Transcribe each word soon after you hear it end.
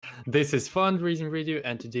This is Fundraising Radio,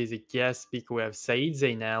 and today's a guest speaker. We have Saeed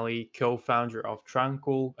Zeinali, co-founder of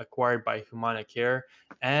Tranquil, acquired by Humana Care,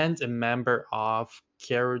 and a member of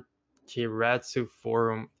Kiratsu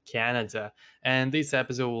Forum Canada. And this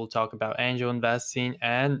episode will talk about angel investing,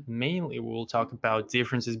 and mainly we'll talk about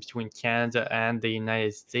differences between Canada and the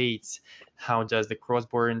United States. How does the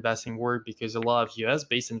cross-border investing work? Because a lot of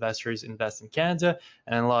US-based investors invest in Canada,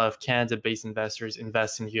 and a lot of Canada-based investors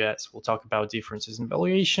invest in US. We'll talk about differences in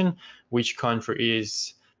valuation, which country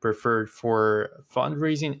is preferred for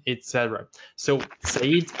fundraising, etc. So,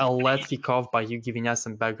 Said, let's kick off by you giving us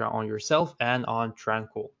some background on yourself and on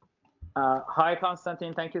Tranquil. Hi,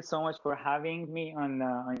 Constantine. Thank you so much for having me on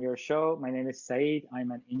your show. My name is Saeed. I'm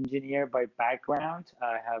an engineer by background.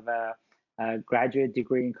 I have a graduate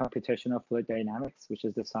degree in computational fluid dynamics, which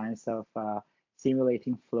is the science of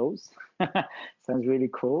simulating flows. Sounds really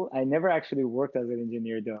cool. I never actually worked as an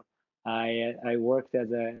engineer though. I worked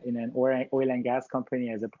in an oil and gas company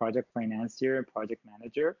as a project financier and project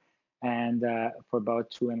manager, and for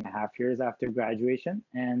about 2.5 years after graduation.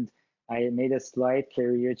 And I made a slight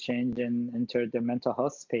career change and entered the mental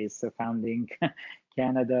health space, so founding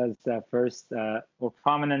Canada's first or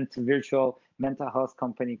prominent virtual mental health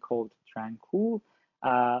company called Tranquil,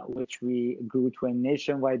 which we grew to a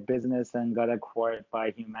nationwide business and got acquired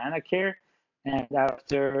by Humana Care. And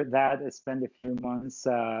after that, I spent a few months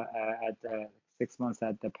 6 months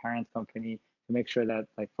at the parent company to make sure that,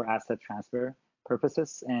 like, for asset transfer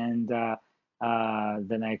purposes. And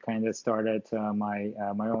then I kind of started my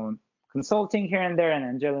own consulting here and there and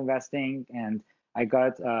angel investing. And I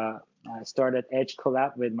got started Edge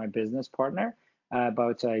Collab with my business partner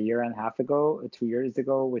about a year and a half ago, 2 years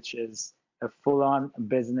ago, which is a full-on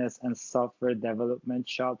business and software development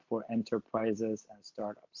shop for enterprises and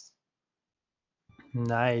startups.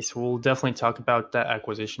 Nice. We'll definitely talk about that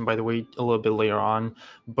acquisition, by the way, a little bit later on.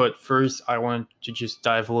 But first, I want to just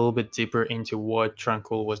dive a little bit deeper into what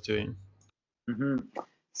Tranquil was doing.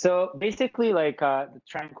 So basically, like,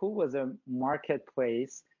 Tranquil was a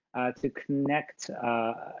marketplace to connect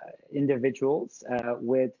individuals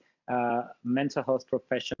with mental health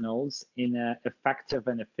professionals in an effective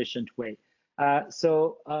and efficient way.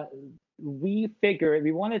 We figured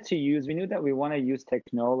we knew that we want to use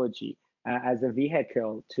technology as a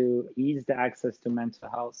vehicle to ease the access to mental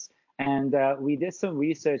health. And we did some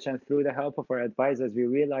research, and through the help of our advisors, we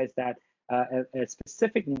realized that a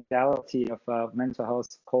specific modality of mental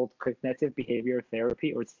health called cognitive behavior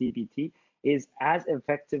therapy, or CBT, is as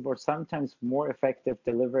effective or sometimes more effective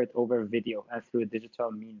delivered over video and through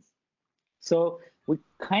digital means. So we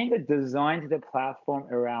kind of designed the platform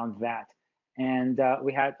around that. And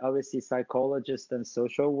we had obviously psychologists and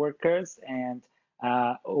social workers, and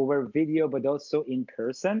over video, but also in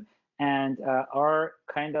person. And our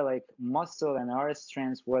kind of like muscle and our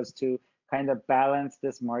strength was to kind of balance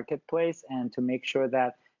this marketplace and to make sure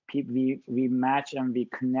that we match and we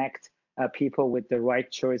connect people with the right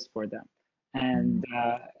choice for them. And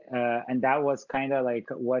that was kind of like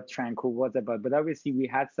what Tranquil was about. But obviously we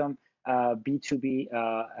had some B2B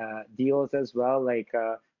deals as well. Like,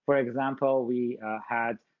 for example, we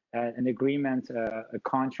had an agreement, a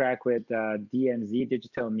contract with DMZ,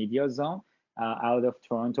 Digital Media Zone, out of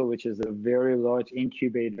Toronto, which is a very large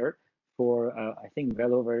incubator for, I think,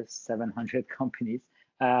 well over 700 companies.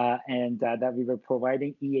 And that we were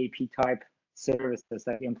providing EAP type services,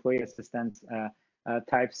 like employee assistance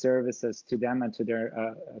type services to them and to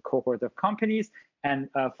their cohort of companies. And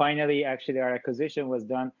finally, actually, our acquisition was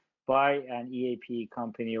done by an EAP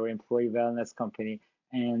company or employee wellness company.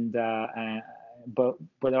 And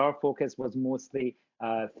but our focus was mostly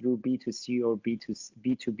through B2C or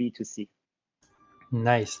B2B2C.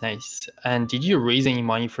 Nice, nice. And did you raise any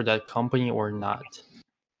money for that company or not?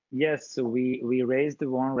 Yes, so we raised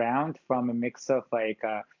one round from a mix of like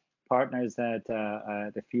partners at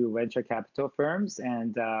the few venture capital firms,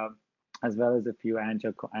 and as well as a few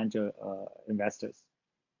angel investors.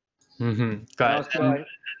 Got it. Also,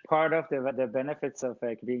 part of the benefits of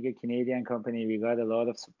like being a Canadian company, we got a lot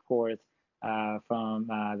of support from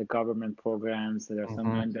the government programs. There are some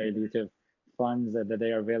non-dilutive funds that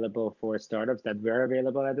they are available for startups that were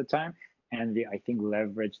available at the time, and I think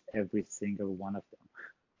leveraged every single one of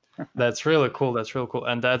them. That's really cool. That's really cool.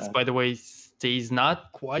 And that's, by the way, stays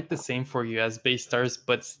not quite the same for US-based startups,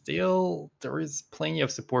 but still there is plenty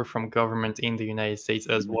of support from government in the United States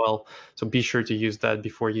as well. So be sure to use that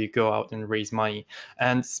before you go out and raise money.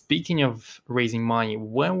 And speaking of raising money,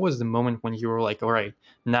 when was the moment when you were like, all right,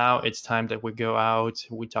 now it's time that we go out,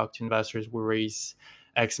 we talk to investors, we raise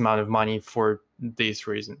X amount of money for this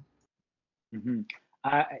reason?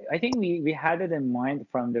 I think we had it in mind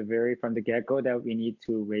from the get-go that we need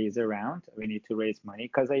to raise around, we need to raise money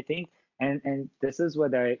because I think and this is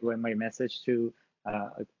what my message to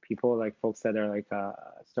people like folks that are like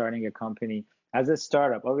starting a company as a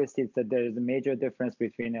startup. Obviously, it's that there's a major difference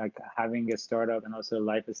between like having a startup and also a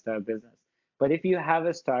lifestyle business. But if you have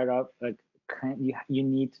a startup, like you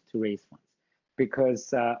need to raise funds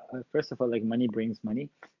because first of all, like money brings money.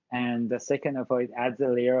 And the second of all, it adds a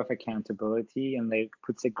layer of accountability and like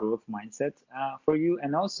puts a growth mindset for you.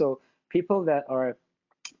 And also people that are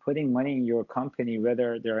putting money in your company,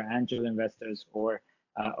 whether they're angel investors or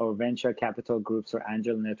venture capital groups or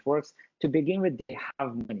angel networks, to begin with, they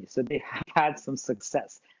have money, so they have had some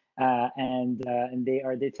success, and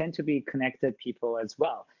they tend to be connected people as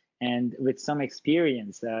well, and with some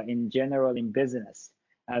experience in general in business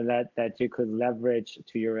that you could leverage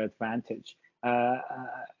to your advantage.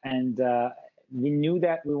 And we knew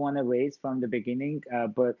that we want to raise from the beginning,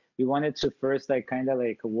 but we wanted to first like kind of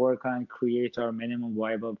like work on create our minimum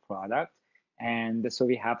viable product, and so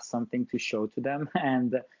we have something to show to them,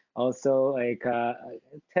 and also like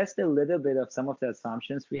test a little bit of some of the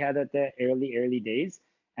assumptions we had at the early days,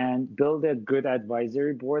 and build a good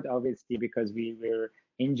advisory board. Obviously, because we were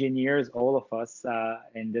engineers, all of us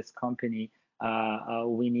in this company,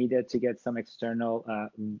 we needed to get some external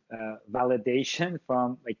validation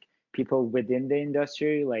from like people within the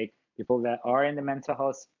industry, like people that are in the mental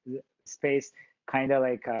health space, kind of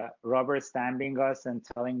like rubber stamping us and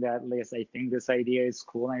telling that, yes, I think this idea is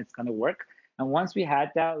cool and it's going to work. And once we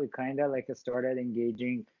had that, we kind of like started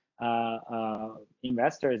engaging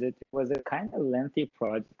investors. It was a kind of lengthy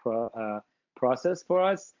process for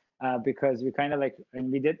us because we kind of like, and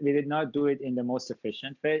we did not do it in the most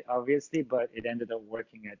efficient way, obviously, but it ended up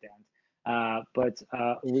working at the end. But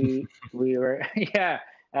we were yeah,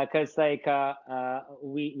 because like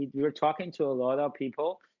we were talking to a lot of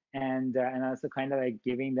people, and also kind of like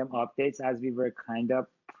giving them updates as we were kind of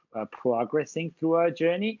progressing through our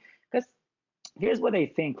journey. Because here's what I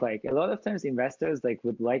think, like a lot of times investors like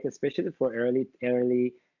would like, especially for early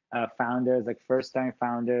founders, like first time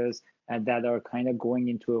founders, and that are kind of going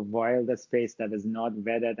into a wild space that is not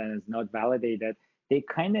vetted and is not validated. They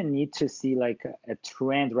kind of need to see like a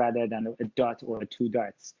trend rather than a dot or two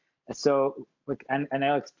dots. So and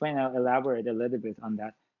I'll elaborate a little bit on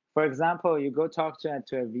that. For example, you go talk to a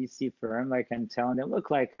VC firm, like, and tell them,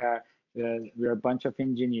 look, like we're a bunch of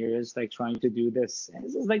engineers like trying to do this, and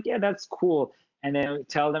it's just like, yeah, that's cool. And then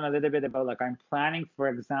tell them a little bit about like I'm planning, for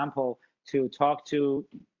example, to talk to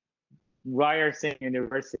Ryerson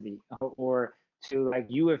University or to like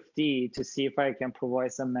U of T to see if I can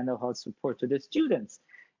provide some mental health support to the students.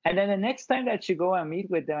 And then the next time that you go and meet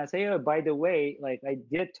with them, I say, oh, by the way, like I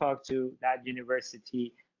did talk to that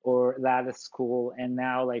university or that school, and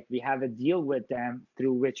now like we have a deal with them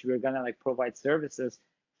through which we're gonna like provide services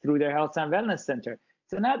through their health and wellness center.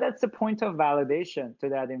 So now that's the point of validation to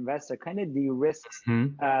that investor, kind of de-risks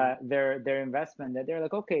Mhm. their investment. That they're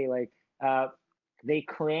like, okay, like they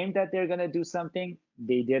claim that they're gonna do something,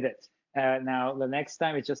 they did it. Now the next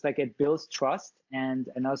time, it's just like it builds trust, and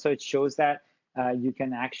also it shows that you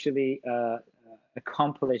can actually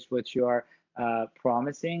accomplish what you are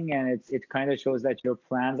promising, and it kind of shows that your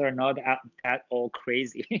plans are not at all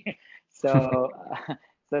crazy. so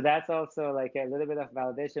so that's also like a little bit of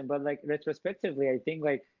validation. But like retrospectively, I think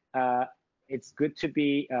like it's good to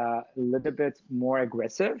be a little bit more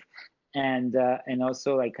aggressive, and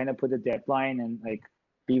also like kind of put a deadline and like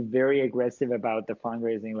be very aggressive about the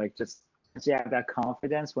fundraising. Like just once you have that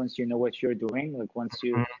confidence, once you know what you're doing, like once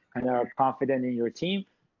you kind of are confident in your team,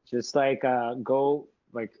 just like go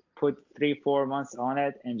like put 3 4 months on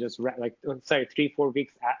it and just like sorry 3 4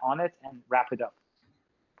 weeks on it and wrap it up.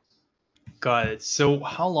 Got it. So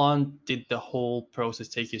how long did the whole process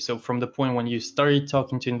take you? So from the point when you started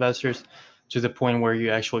talking to investors to the point where you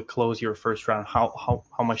actually close your first round, how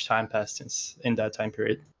much time passed since in that time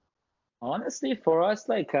period? Honestly, for us,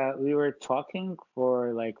 like we were talking for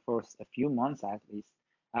a few months at least,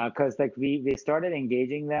 because like we started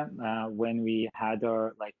engaging them when we had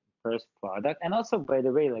our like first product, and also by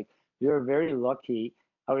the way, like we were very lucky,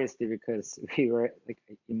 obviously, because we were like,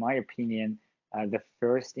 in my opinion, the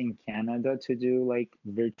first in Canada to do like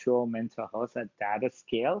virtual mental health at data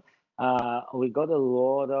scale. We got a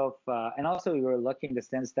lot of, and also we were lucky in the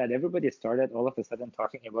sense that everybody started all of a sudden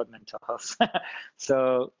talking about mental health.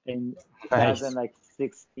 So in Nice.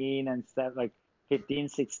 2016 and stuff like 15,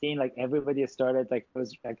 16, like everybody started like it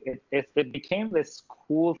was like it became this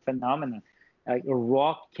cool phenomenon. Like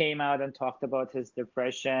Rock came out and talked about his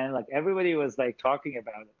depression. Like everybody was like talking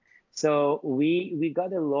about it. So we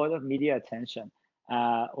got a lot of media attention.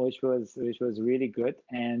 which was really good.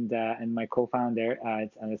 And my co-founder and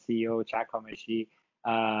the CEO Chak Homeshi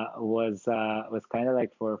was kind of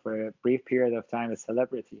like for a brief period of time a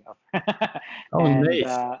celebrity of Oh, and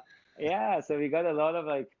nice. yeah, so we got a lot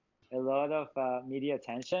of media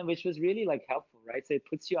attention, which was really like helpful, right? So it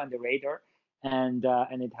puts you on the radar, and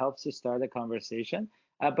it helps you start a conversation.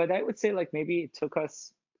 But I would say like maybe it took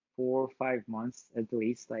us 4 or 5 months at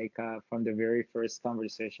least, like from the very first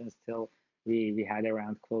conversations till we had a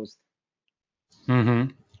round closed. Mm-hmm.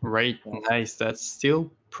 Right. Yeah, Nice. That's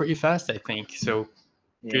still pretty fast, I think. So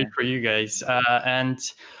good yeah. for you guys. And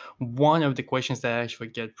one of the questions that I actually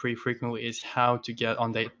get pretty frequently is how to get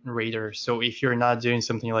on that radar. So if you're not doing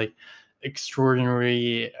something like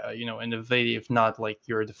extraordinary, innovative, not like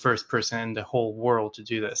you're the first person in the whole world to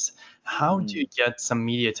do this, how do Mhm. you get some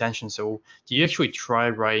media attention? So do you actually try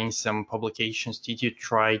writing some publications? Did you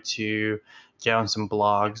try to get on some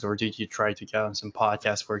blogs, or did you try to get on some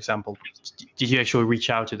podcasts, for example? Did you actually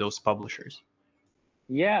reach out to those publishers?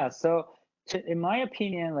 Yeah, so in my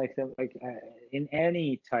opinion, in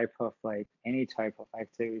any type of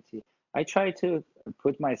activity, I try to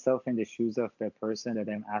put myself in the shoes of the person that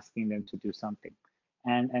I'm asking them to do something,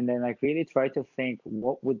 and then like really try to think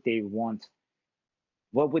what would they want,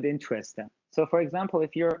 what would interest them. So for example,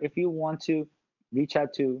 if you want to reach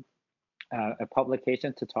out to a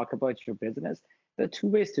publication to talk about your business, there are two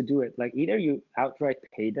ways to do it. Like either you outright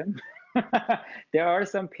pay them. There are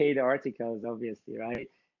some paid articles, obviously, right?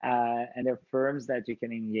 And there are firms that you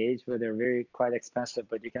can engage with. They're very quite expensive,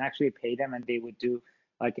 but you can actually pay them, and they would do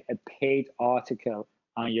like a paid article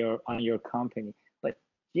on your company. But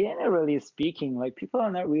generally speaking, like people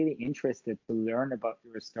are not really interested to learn about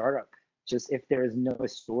your startup just if there is no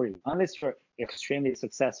story, unless you're extremely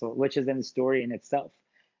successful, which is a story in itself.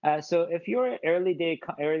 So if you're early days,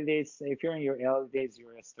 if you're in your early days,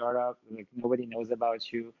 you're a startup, like nobody knows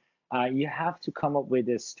about you. You have to come up with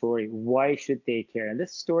this story. Why should they care? And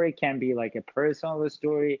this story can be like a personal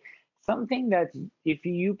story, something that if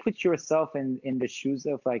you put yourself in the shoes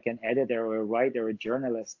of like an editor or a writer or a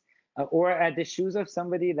journalist, or at the shoes of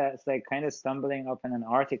somebody that's like kind of stumbling up in an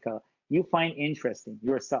article, you find interesting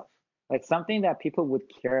yourself, like something that people would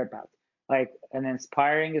care about, like an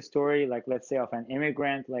inspiring story, like let's say of an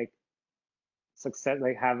immigrant, like success,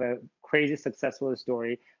 like have a crazy successful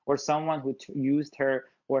story, or someone who used her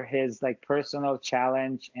or his like personal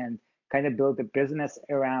challenge and kind of build a business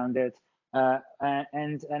around it.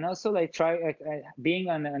 And also like try being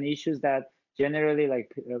on issues that generally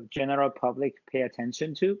like general public pay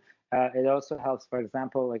attention to. It also helps. For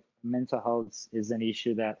example, like mental health is an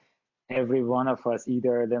issue that every one of us,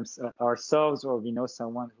 either ourselves or we know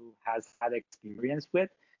someone who has had experience with.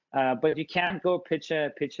 But you can't go pitch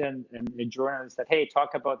a journalist that, hey,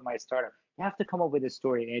 talk about my startup. You have to come up with a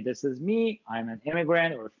story. Hey, this is me. I'm an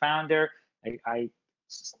immigrant or founder. I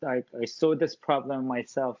saw this problem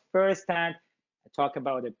myself firsthand. I talk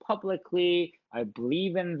about it publicly. I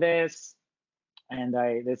believe in this, and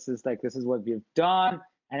I this is what we've done,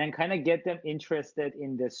 and then kind of get them interested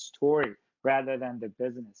in the story rather than the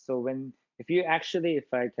business. So when if you actually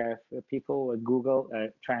if people would Google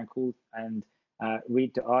Tranquil and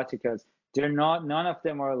read the articles, they're not none of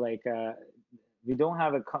them are like we don't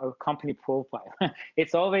have a company profile.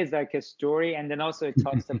 It's always like a story, and then also it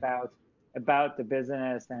talks about the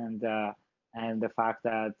business and the fact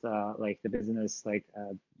that like the business like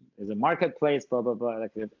is a marketplace, blah blah blah,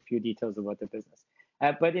 like a few details about the business.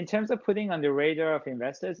 But in terms of putting on the radar of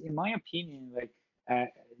investors, in my opinion, like uh,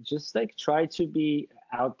 just like try to be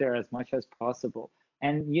out there as much as possible.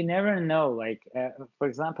 And you never know, like for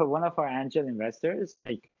example, one of our angel investors,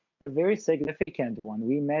 like a very significant one.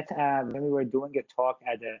 We met when we were doing a talk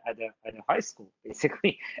at a high school,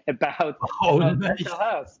 basically about Oh, about mental nice.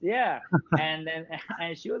 health. Yeah, and then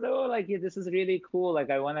and she was, oh, like, yeah, this is really cool. Like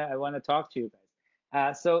I wanna talk to you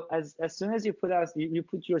guys. So as soon as you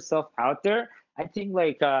put yourself out there, I think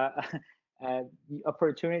like the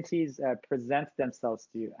opportunities present themselves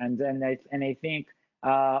to you, and I think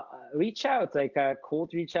reach out, like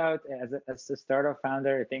cold reach out as a startup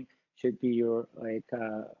founder. I think should be your like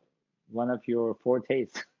one of your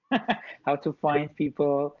fortes. How to find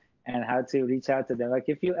people and how to reach out to them. Like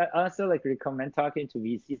if you also like recommend talking to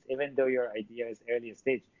VCs, even though your idea is early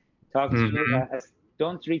stage, talk to Hmm.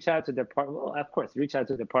 don't reach out to the partner. Well, of course, reach out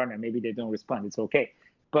to the partner. Maybe they don't respond. It's okay.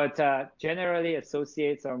 But generally,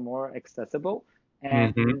 associates are more accessible,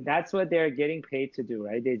 and Hmm. that's what they're getting paid to do,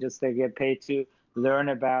 right? They get paid to learn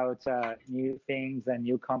about new things and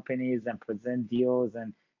new companies and present deals,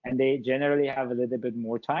 and they generally have a little bit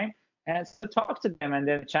more time. And so talk to them, and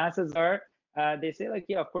then chances are they say like,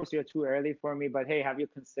 yeah, of course you're too early for me, but hey, have you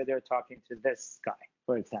considered talking to this guy,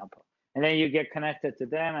 for example? And then you get connected to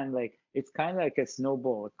them, and like it's kind of like a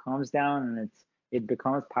snowball. It comes down and it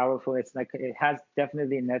becomes powerful. It's like it has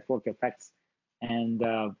definitely network effects, and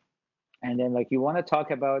and then like you want to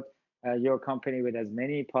talk about your company with as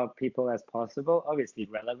many people as possible, obviously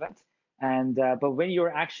relevant. And but when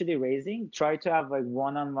you're actually raising, try to have like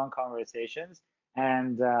one-on-one conversations,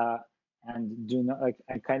 and do not like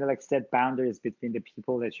and kind of like set boundaries between the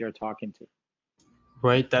people that you're talking to.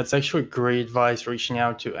 Right, that's actually great advice. Reaching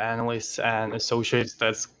out to analysts and associates,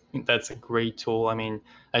 that's a great tool. I mean,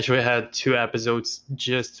 actually, I had two episodes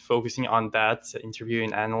just focusing on that,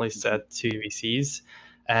 interviewing analysts Mhm. at two VCs,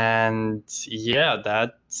 and yeah,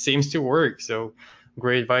 that seems to work. So,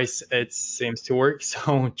 great advice. It seems to work.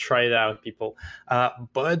 So try it out, people.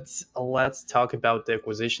 But let's talk about the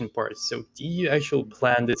acquisition part. So, do you actually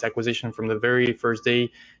plan this acquisition from the very first day?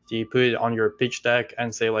 Do you put it on your pitch deck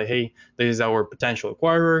and say like, hey, this is our potential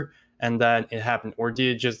acquirer, and then it happened? Or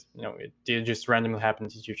did it just, did it just randomly happen?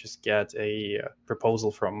 Did you just get a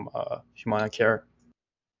proposal from Humana Care?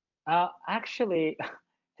 Actually,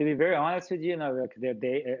 to be very honest with you, like the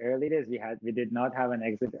day early days, we did not have an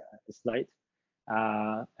exit slide,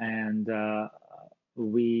 and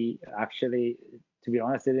we actually, to be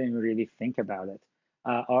honest, didn't really think about it.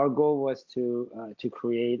 Our goal was to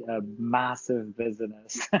create a massive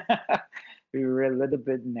business. We were a little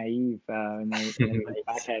bit naive when we look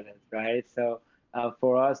back Nice. at it, right? So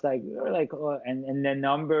for us, like we were like, oh, and the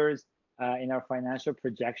numbers in our financial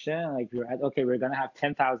projection, like we were at, okay, we're gonna have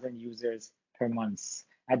 10,000 users per month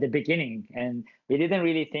at the beginning, and we didn't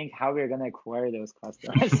really think how we are gonna acquire those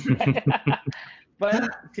customers.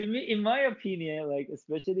 But to me, in my opinion, like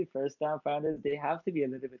especially first time founders, they have to be a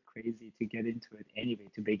little bit crazy to get into it anyway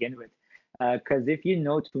to begin with. Because if you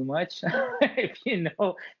know too much, if you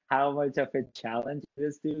know how much of a challenge it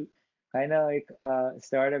is to kind of like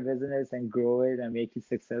start a business and grow it and make it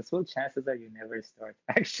successful, chances are you never start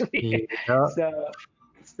actually. Yeah. So,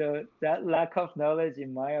 so that lack of knowledge,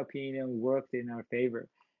 in my opinion, worked in our favor.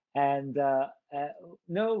 And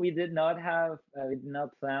no, we did not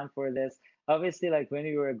plan for this. Obviously, like when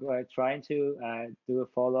we were trying to do a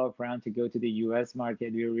follow-up round to go to the US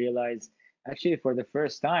market, we realized actually for the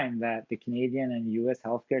first time that the Canadian and US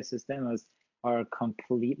healthcare systems are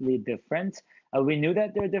completely different. We knew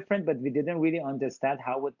that they're different, but we didn't really understand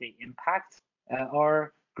how would they impact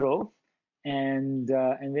our growth. And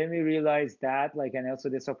then we realized that like and also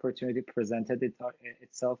this opportunity presented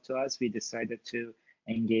itself to us. We decided to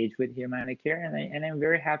engage with Humanacare, and I'm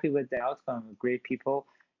very happy with the outcome. Great people,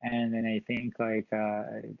 and I think like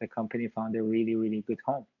the company found a really really good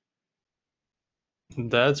home.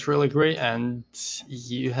 That's really great, and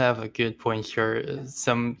you have a good point here.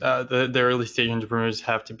 Some the early stage entrepreneurs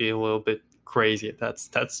have to be a little bit crazy.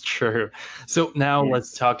 That's true. So now Yeah.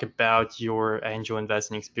 let's talk about your angel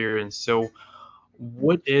investing experience. So,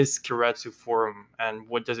 what is Kiretsu Forum, and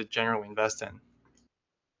what does it generally invest in?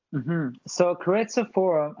 So Carezza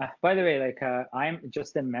Forum, by the way, like I'm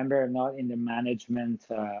just a member, not in the management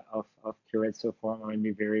of Carezza Forum. I want to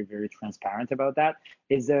be very, very transparent about that.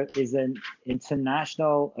 Is an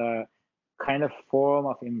international kind of forum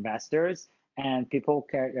of investors, and people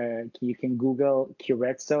can you can Google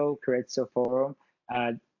Carezza Forum.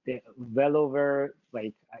 Well over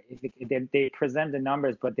like they present the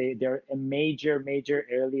numbers, but they're a major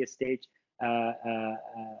early stage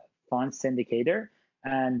fund syndicator,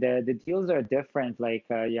 and the deals are different. Like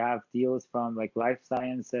you have deals from like life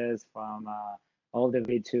sciences, from all the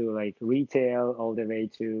way to like retail, all the way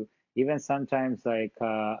to even sometimes like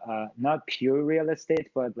not pure real estate,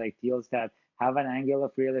 but like deals that have an angle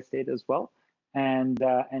of real estate as well. And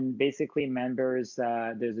basically members,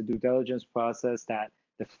 there's a due diligence process that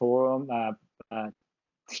the forum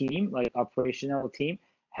team, like operational team,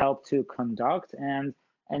 help to conduct, and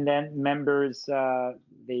then members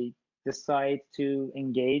they decide to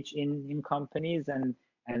engage in companies and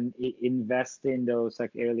invest in those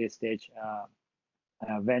like early stage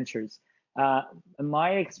ventures. In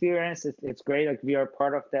my experience, it's great. Like we are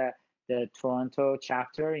part of the Toronto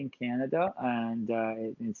chapter in Canada, and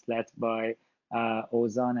it's led by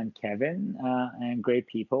Ozan and Kevin, and great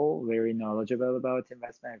people, very knowledgeable about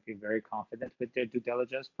investment. I feel very confident with their due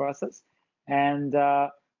diligence process, and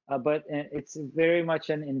but it's very much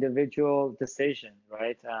an individual decision,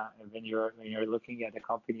 right? When you're looking at a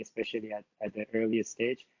company, especially at the earliest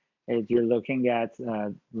stage, if you're looking at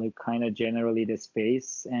like kind of generally the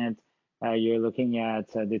space, and you're looking at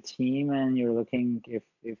the team, and you're looking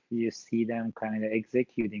if you see them kind of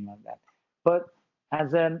executing on that. But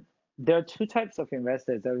as an there are two types of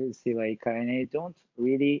investors, obviously, like, and I don't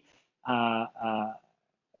really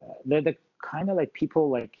they're the kind of like people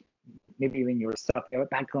like maybe even yourself, you have a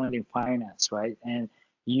background in finance, right? And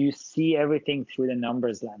you see everything through the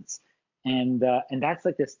numbers lens. And that's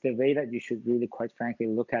like this the way that you should really, quite frankly,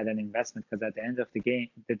 look at an investment, because at the end of the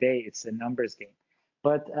day, it's a numbers game.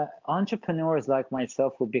 But entrepreneurs like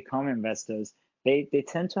myself who become investors, they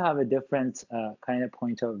tend to have a different kind of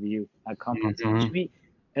point of view at companies, which Hmm. we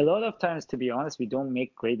a lot of times, to be honest, we don't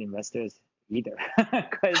make great investors either,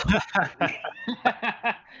 because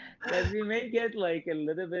because we may get like a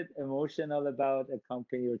little bit emotional about a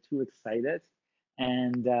company or too excited,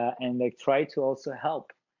 and like try to also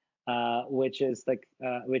help, which is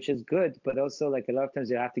good, but also like a lot of times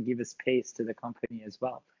you have to give a space to the company as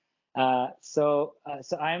well. So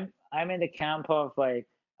I'm in the camp of like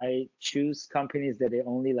I choose companies that they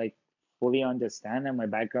only like fully understand, and my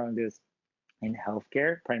background is in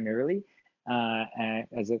healthcare primarily,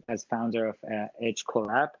 as founder of Edge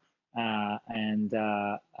Collab, and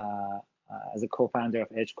as a co-founder of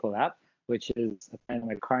Edge Collab, which is kind of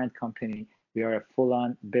my current company. We are a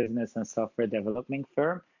full-on business and software development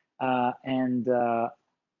firm, and uh,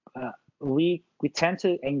 we tend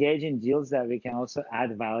to engage in deals that we can also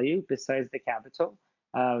add value besides the capital.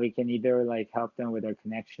 We can either like help them with our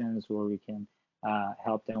connections, or we can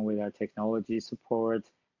help them with our technology support,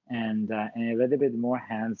 and a little bit more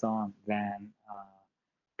hands-on than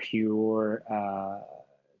pure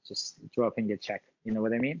just dropping a check. You know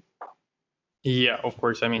what I mean? Yeah, of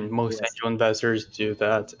course. I mean, most Yes. angel investors do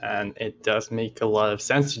that, and it does make a lot of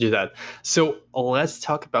sense to do that. So let's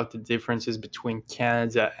talk about the differences between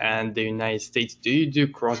Canada and the United States. Do you do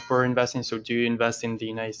cross-border investing? So do you invest in the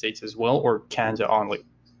United States as well, or Canada only?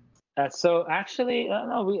 So actually,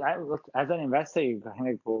 no, I look as an investor, you kind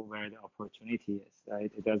of go where the opportunity is,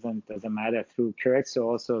 right? It doesn't matter through Curexo. So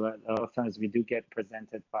also, a lot of times we do get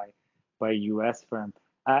presented by U.S. firm.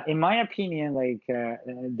 In my opinion, like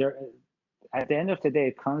there, at the end of the day,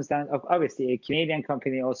 it comes down. Obviously, a Canadian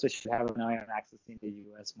company also should have an eye on accessing the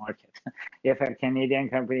U.S. market. If a Canadian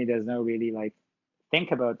company does not really like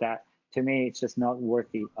think about that, to me, it's just not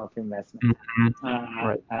worthy of investment. Mhm. Uh,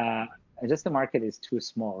 Right. uh, just the market is too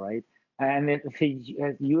small, right? And if a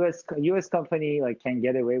US company like can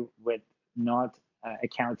get away with not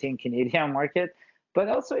accounting Canadian market, but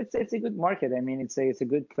also it's a good market. I mean, it's a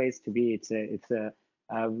good place to be. It's a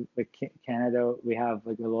like Canada, we have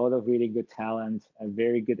like a lot of really good talent, a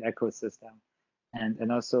very good ecosystem,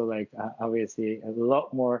 and also like obviously a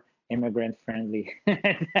lot more immigrant friendly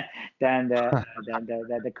than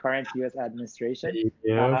the current U.S. administration,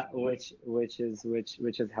 Yeah. which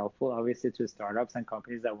is helpful obviously to startups and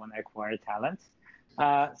companies that want to acquire talent.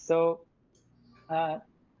 So uh,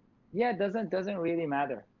 yeah, it doesn't really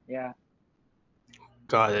matter. Yeah.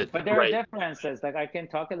 Got it. But there are Right. differences. Like I can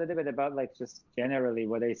talk a little bit about like just generally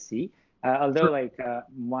what I see. Although Sure. like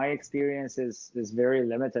my experience is very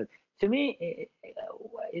limited. To me,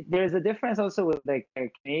 there's a difference also with like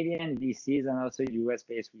Canadian VCs and also US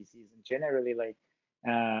based VCs. And generally, like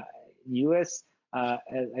uh, US,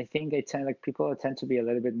 I think I tend like people tend to be a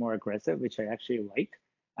little bit more aggressive, which I actually like.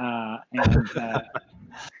 And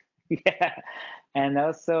Yeah, and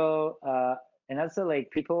also like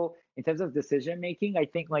people in terms of decision making, I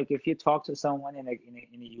think like if you talk to someone in a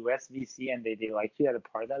US VC and they like you at a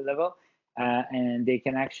partner level, and they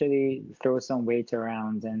can actually throw some weight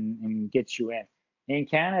around and get you in. In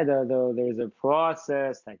Canada, though, there's a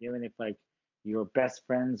process, like even if like you're best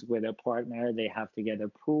friends with a partner, they have to get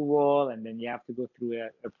approval, and then you have to go through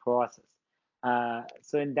a process.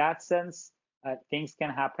 So in that sense, things can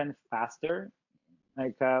happen faster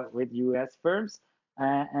like with US firms,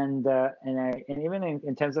 and even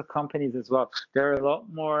in terms of companies as well, there are a lot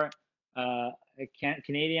more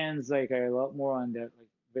Canadians like are a lot more on the like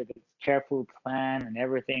with a careful plan and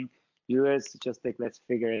everything. US just like let's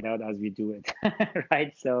figure it out as we do it,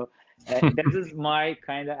 right? So this is my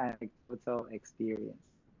kind of anecdotal experience.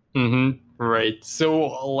 Right. So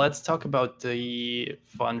let's talk about the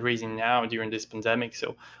fundraising now during this pandemic.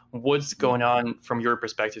 So, what's Yeah. going on from your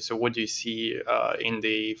perspective? So, what do you see in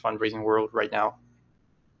the fundraising world right now?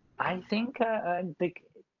 I think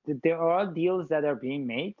there are deals that are being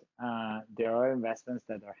made. There are investments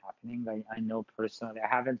that are happening. I know personally, I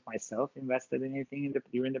haven't myself invested in anything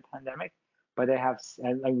during the pandemic, but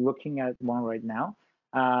I'm looking at one right now.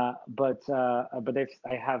 But if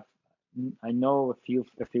I know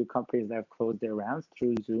a few companies that have closed their rounds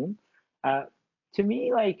through Zoom. Uh, to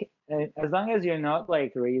me, like as long as you're not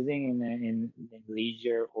like raising in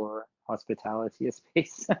leisure or hospitality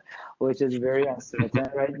space, which is very uncertain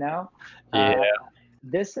right now. Yeah. Uh,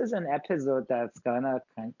 this is an episode that's gonna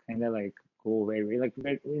kind of like go away. We're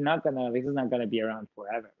not gonna, this is not gonna be around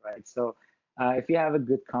forever, right? So if you have a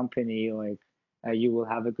good company, you will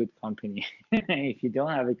have a good company. If you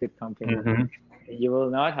don't have a good company, Hmm. you will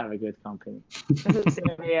not have a good company. Just the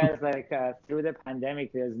same way as through the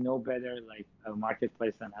pandemic, there's no better like a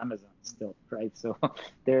marketplace than Amazon still, right? So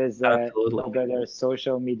there's Absolutely. no better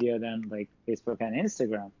social media than like Facebook and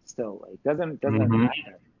Instagram still. Like doesn't Hmm.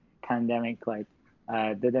 matter. Pandemic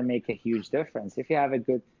didn't make a huge difference. If you have a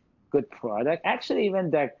good product, actually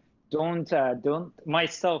even that don't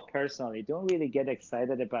myself personally don't really get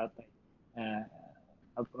excited about like uh,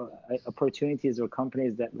 opportunities or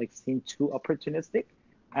companies that like seem too opportunistic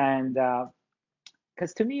and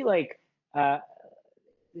because to me like uh,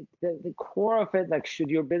 the core of it like should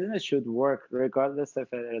your business should work regardless if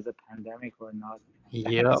it is a pandemic or not a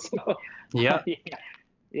pandemic. Yep. So Yep. yeah,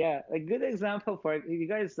 yeah, a good example for you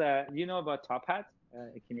guys, you know about Top Hat,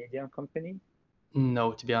 a Canadian company.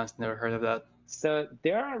 No, to be honest, never heard of that. So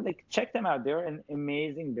they are like, check them out. They're an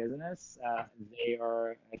amazing business. They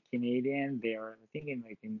are a Canadian. They are, I think, in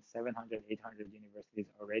like in 700, 800 universities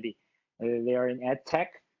already. They are in ed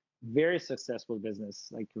tech, very successful business,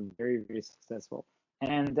 like very, very successful.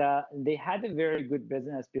 And they had a very good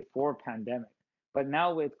business before pandemic. But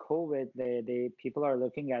now with COVID, they people are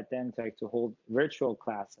looking at them to like to hold virtual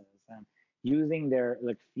classes and using their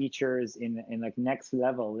like features in like next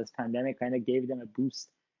level. This pandemic kind of gave them a boost,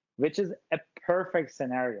 which is a perfect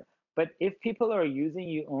scenario. But if people are using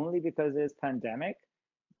you only because it's pandemic,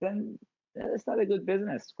 then it's not a good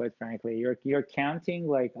business, quite frankly. You're counting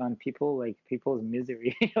like on people, like people's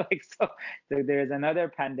misery. Like so there's another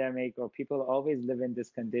pandemic or people always live in this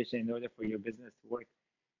condition in order for your business to work.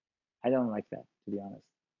 I don't like that, to be honest.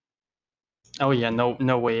 Oh yeah, no,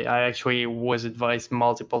 no way. I actually was advised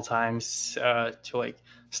multiple times to like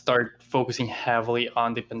start focusing heavily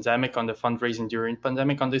on the pandemic, on the fundraising during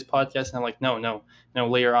pandemic on this podcast, and I'm like, no, no, no.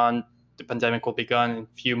 Later on, the pandemic will be gone in a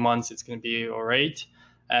few months. It's gonna be all right.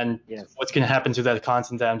 And Yes. what's gonna happen to that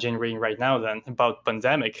content that I'm generating right now then about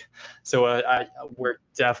pandemic? So we're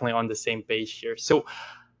definitely on the same page here. So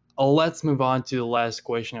let's move on to the last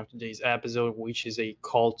question of today's episode, which is a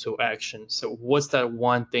call to action. So, what's that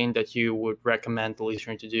one thing that you would recommend the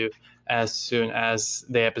listener to do as soon as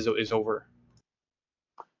the episode is over?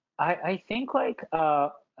 I think what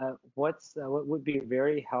would be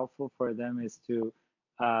very helpful for them is to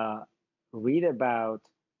uh, read about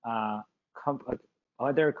uh, com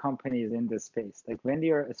other companies in this space. Like when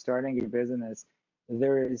you're starting a business,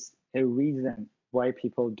 there is a reason why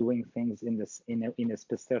people doing things in this in a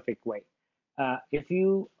specific way. If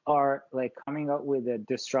you are like coming up with a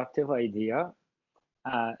disruptive idea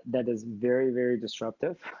that is very, very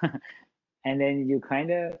disruptive, and then you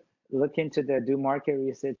kind of look into the do market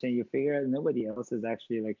research and you figure out nobody else is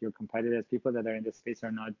actually like your competitors, people that are in the space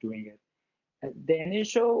are not doing it. The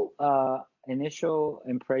initial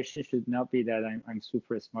impression should not be that I'm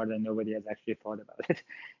super smart and nobody has actually thought about it.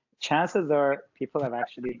 Chances are people have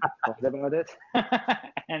actually thought about it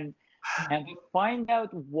and to find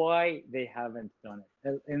out why they haven't done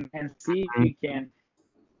it and see if you can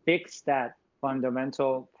fix that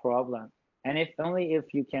fundamental problem. And if only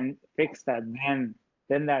if you can fix that,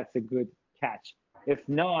 then that's a good catch. If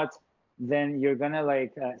not, then you're gonna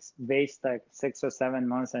like waste like 6 or 7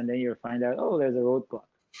 months, and then you'll find out, oh, there's a roadblock,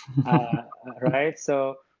 right?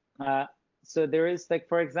 Uh, so there is like,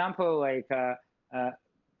 for example, uh,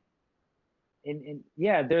 in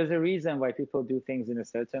yeah, there's a reason why people do things in a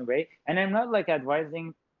certain way, and I'm not like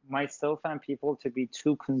advising myself and people to be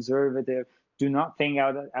too conservative. Do not think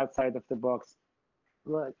outside of the box.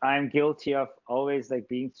 Look, I'm guilty of always like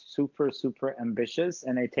being super, super ambitious,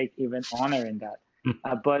 and I take even honor in that.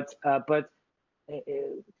 But uh,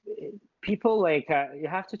 people like you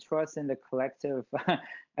have to trust in the collective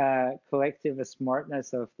collective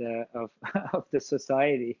smartness of the of the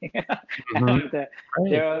society. Hmm. And there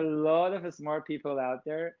Right. are a lot of smart people out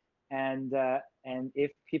there, and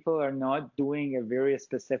if people are not doing a very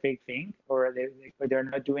specific thing, or they're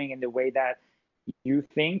not doing in the way that you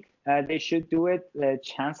think they should do it,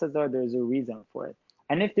 chances are there's a reason for it.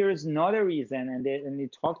 And if there is not a reason, and you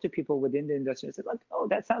talk to people within the industry and say like, oh,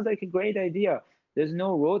 that sounds like a great idea, there's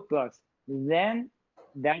no roadblocks, then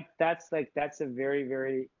that's a very,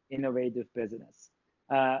 very innovative business.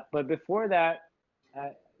 But before that,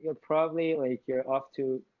 you're probably like you're off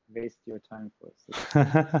to waste your time for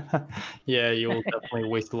Yeah, you will it. definitely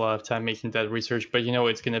waste a lot of time making that research, but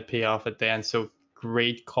it's going to pay off at the end. So,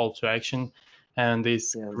 great call to action. And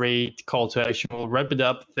this Yes, great call to action will wrap it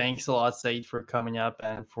up. Thanks a lot, Said, for coming up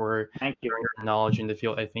and for thank you. sharing your knowledge in the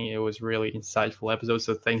field. I think it was really insightful episode.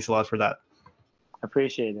 So, thanks a lot for that.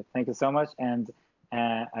 Appreciate it. Thank you so much. And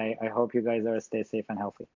I hope you guys are stay safe and healthy.